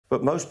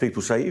But most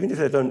people say, even if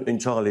they don't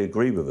entirely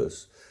agree with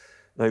us,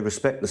 they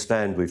respect the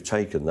stand we've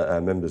taken, that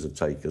our members have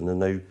taken,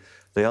 and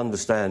they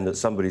understand that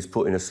somebody's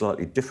putting a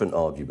slightly different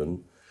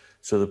argument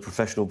to the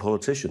professional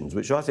politicians,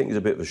 which I think is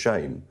a bit of a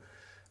shame.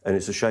 And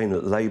it's a shame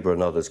that Labour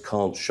and others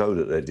can't show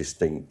that they're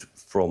distinct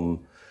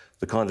from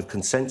the kind of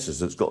consensus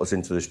that's got us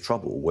into this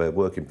trouble, where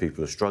working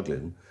people are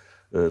struggling.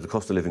 The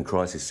cost of living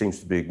crisis seems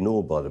to be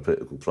ignored by the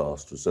political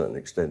class to a certain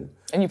extent.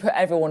 And you put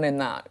everyone in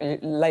that?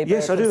 Labour,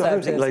 yes, I do. I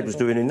don't think Labour's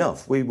doing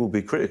enough. We will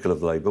be critical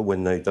of Labour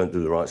when they don't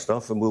do the right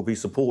stuff, and we'll be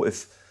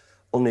supportive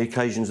on the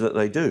occasions that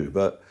they do.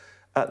 But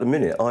at the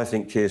minute, I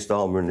think Keir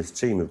Starmer and his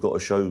team have got to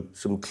show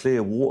some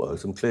clear water,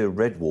 some clear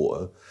red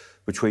water,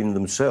 between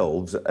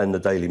themselves and the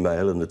Daily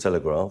Mail and the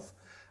Telegraph,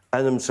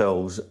 and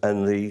themselves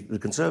and the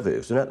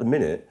Conservatives. And at the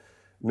minute,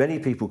 many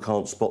people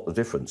can't spot the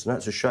difference, and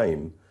that's a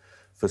shame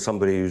for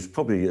somebody who's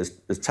probably as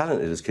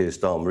talented as Keir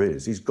Starmer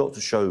is. He's got to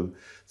show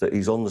that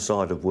he's on the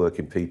side of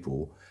working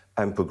people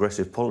and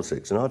progressive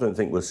politics, and I don't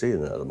think we're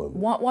seeing that at the moment.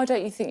 Why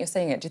don't you think you're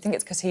seeing it? Do you think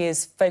it's because he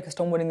is focused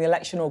on winning the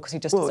election, or because he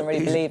just doesn't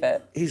really believe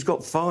it? He's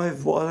got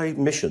 5, what are they,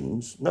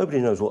 missions? Nobody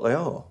knows what they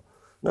are.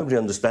 Nobody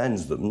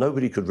understands them.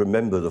 Nobody could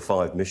remember the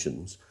 5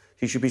 missions.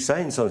 He should be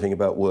saying something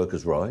about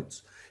workers'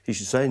 rights. He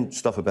should say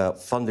stuff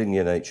about funding the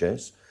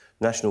NHS,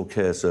 National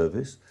Care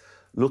Service,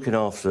 looking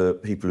after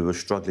people who are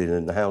struggling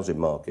in the housing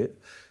market,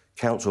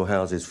 council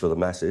houses for the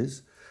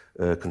masses,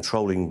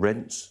 controlling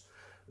rents,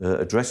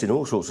 addressing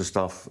all sorts of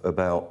stuff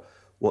about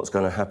what's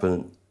going to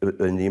happen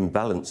in the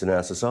imbalance in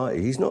our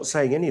society. He's not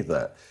saying any of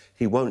that.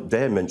 He won't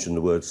dare mention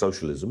the word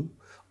socialism.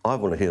 I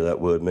want to hear that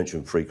word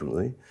mentioned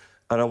frequently,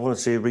 and I want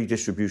to see a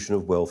redistribution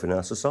of wealth in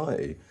our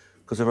society,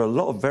 because there are a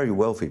lot of very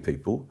wealthy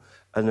people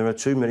and there are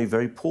too many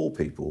very poor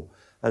people.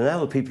 And now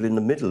the people in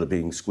the middle are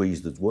being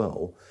squeezed as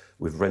well,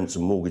 with rents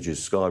and mortgages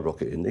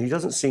skyrocketing. He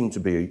doesn't seem to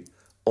be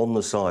on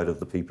the side of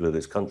the people of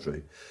this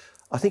country.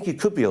 I think he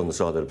could be on the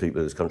side of the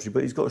people of this country,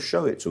 but he's got to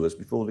show it to us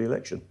before the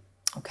election.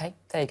 OK,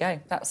 there you go.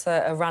 That's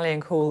a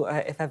rallying call,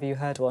 if ever you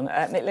heard one.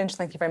 Mick Lynch,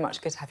 thank you very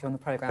much. Good to have you on the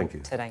programme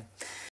today.